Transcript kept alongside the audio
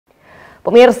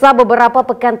Pemirsa, beberapa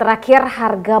pekan terakhir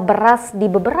harga beras di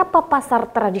beberapa pasar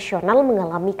tradisional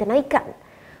mengalami kenaikan.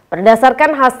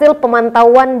 Berdasarkan hasil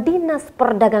pemantauan Dinas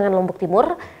Perdagangan Lombok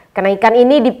Timur, kenaikan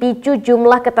ini dipicu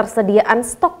jumlah ketersediaan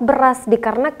stok beras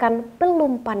dikarenakan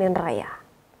belum panen raya.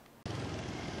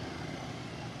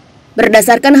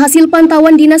 Berdasarkan hasil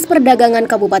pantauan Dinas Perdagangan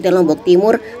Kabupaten Lombok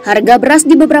Timur, harga beras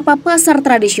di beberapa pasar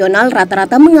tradisional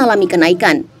rata-rata mengalami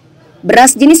kenaikan.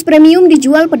 Beras jenis premium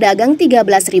dijual pedagang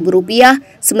Rp13.000,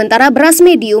 sementara beras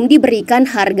medium diberikan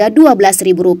harga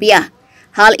Rp12.000.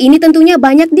 Hal ini tentunya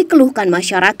banyak dikeluhkan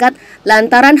masyarakat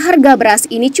lantaran harga beras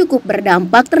ini cukup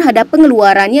berdampak terhadap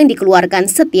pengeluaran yang dikeluarkan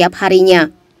setiap harinya.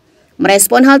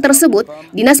 Merespon hal tersebut,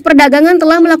 Dinas Perdagangan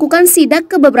telah melakukan sidak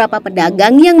ke beberapa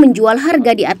pedagang yang menjual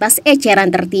harga di atas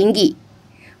eceran tertinggi.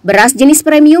 Beras jenis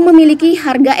premium memiliki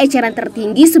harga eceran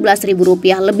tertinggi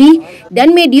Rp11.000 lebih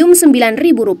dan medium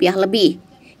Rp9.000 lebih.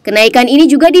 Kenaikan ini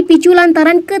juga dipicu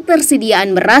lantaran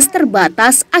ketersediaan beras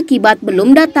terbatas akibat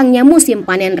belum datangnya musim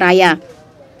panen raya.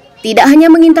 Tidak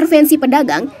hanya mengintervensi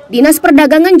pedagang, Dinas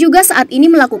Perdagangan juga saat ini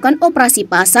melakukan operasi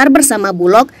pasar bersama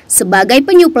Bulog sebagai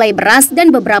penyuplai beras dan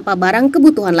beberapa barang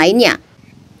kebutuhan lainnya.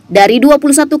 Dari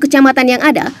 21 kecamatan yang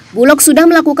ada, Bulog sudah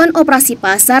melakukan operasi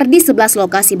pasar di 11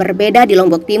 lokasi berbeda di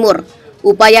Lombok Timur.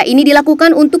 Upaya ini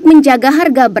dilakukan untuk menjaga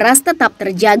harga beras tetap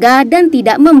terjaga dan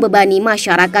tidak membebani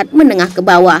masyarakat menengah ke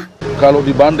bawah. Kalau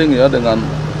dibanding ya dengan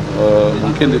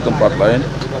mungkin di tempat lain,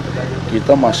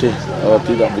 kita masih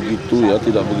tidak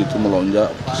begitu melonjak.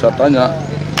 Saya tanya,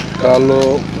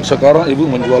 kalau sekarang ibu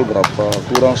menjual berapa?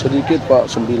 Kurang sedikit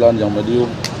Pak, 9 yang medium,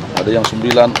 ada yang 9,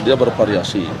 dia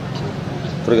bervariasi.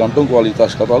 Tergantung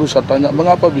kualitas. Lalu saya tanya,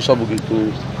 mengapa bisa begitu?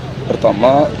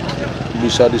 Pertama,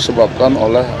 bisa disebabkan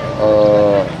oleh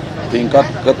tingkat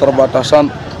keterbatasan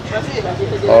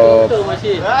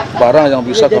barang yang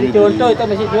bisa kami beli.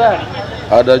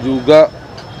 Ada juga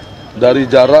dari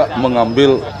jarak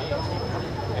mengambil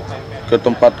ke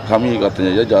tempat kami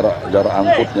katanya ya, jarak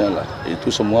angkutnya lah.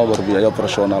 Itu semua berbiaya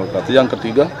personal. Yang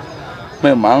ketiga,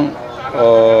 memang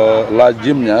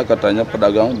lazimnya katanya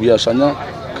pedagang biasanya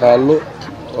kalau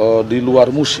di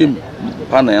luar musim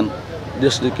panen,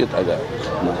 dia sedikit agak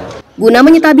mahal. Guna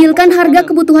menyetabilkan harga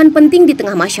kebutuhan penting di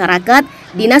tengah masyarakat,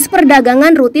 Dinas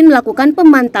Perdagangan rutin melakukan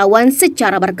pemantauan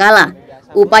secara berkala.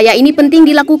 Upaya ini penting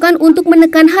dilakukan untuk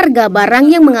menekan harga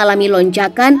barang yang mengalami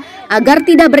lonjakan agar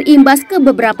tidak berimbas ke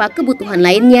beberapa kebutuhan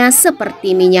lainnya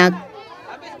seperti minyak.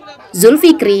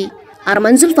 Zulfikri,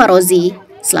 Arman Zulfarozi,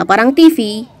 Selaparang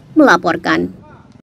TV, melaporkan.